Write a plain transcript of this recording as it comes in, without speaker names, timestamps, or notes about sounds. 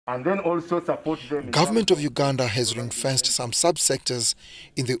and then also support them. Government of Uganda has ring-fenced some subsectors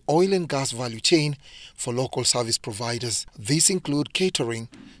in the oil and gas value chain for local service providers. These include catering,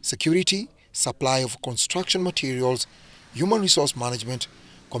 security, supply of construction materials, human resource management,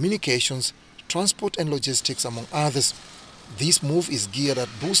 communications, transport and logistics, among others. This move is geared at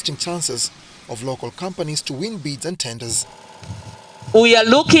boosting chances of local companies to win bids and tenders. We are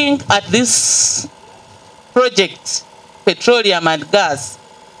looking at this project, petroleum and gas,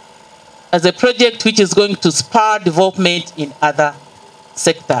 as a project which is going to spur development in other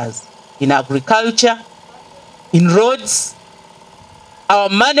sectors, in agriculture, in roads. Our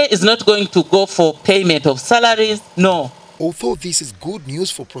money is not going to go for payment of salaries, no. Although this is good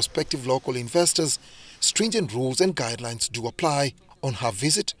news for prospective local investors, stringent rules and guidelines do apply. On her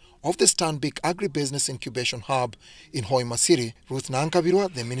visit of the Stanbic Agribusiness Incubation Hub in Hoima City, Ruth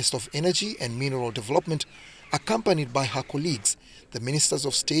Nankabirwa, the Minister of Energy and Mineral Development, accompanied by her colleagues, the Ministers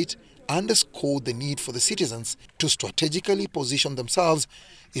of State, underscored the need for the citizens to strategically position themselves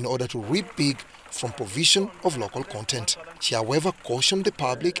in order to reap big from provision of local content. She, however, cautioned the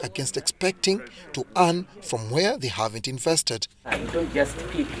public against expecting to earn from where they haven't invested. You don't just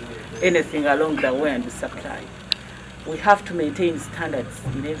pick anything along the way and supply. We have to maintain standards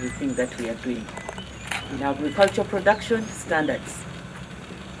in everything that we are doing. In agricultural production, standards.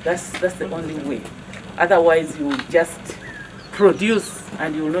 That's the only way. Otherwise, you will just produce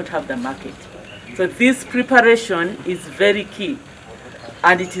and you will not have the market. So this preparation is very key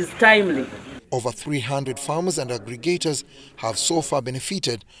and it is timely. Over 300 farmers and aggregators have so far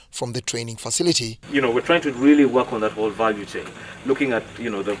benefited from the training facility. We're trying to really work on that whole value chain, looking at,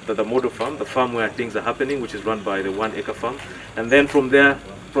 the model farm, the farm where things are happening, which is run by the 1 acre farm. And then from there,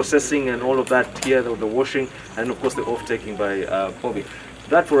 processing and all of that here, the washing, and of course the off-taking by Bobby.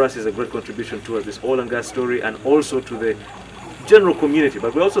 That for us is a great contribution towards this oil and gas story and also to the general community.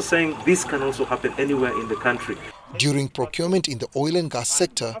 But we're also saying this can also happen anywhere in the country. During procurement in the oil and gas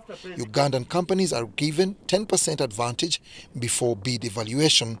sector, Ugandan companies are given 10% advantage before bid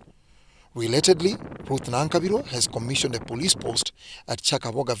evaluation. Relatedly, Ruth Nankabirwa has commissioned a police post at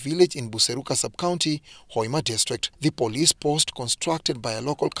Chakaboga village in Buseruka sub-county, Hoima district. The police post, constructed by a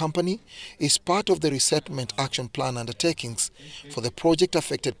local company, is part of the resettlement action plan undertakings for the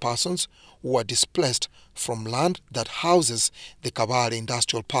project-affected persons who are displaced from land that houses the Kabale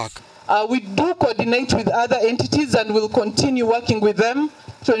Industrial Park. We do coordinate with other entities and will continue working with them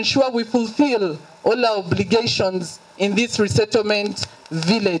to ensure we fulfill all our obligations in this resettlement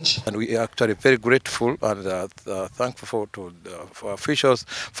village. And we are actually very grateful and thankful for officials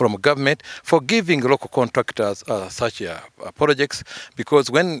from government for giving local contractors such projects,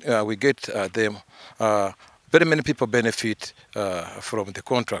 because when we get them, very many people benefit from the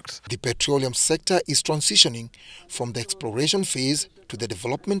contracts. The petroleum sector is transitioning from the exploration phase to the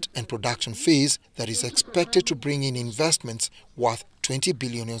development and production phase that is expected to bring in investments worth $20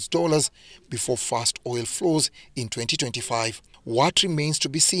 billion before first oil flows in 2025. What remains to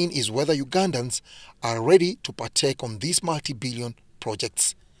be seen is whether Ugandans are ready to partake on these multi-billion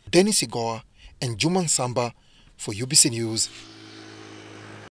projects. Dennis Igoa and Juman Samba for UBC News.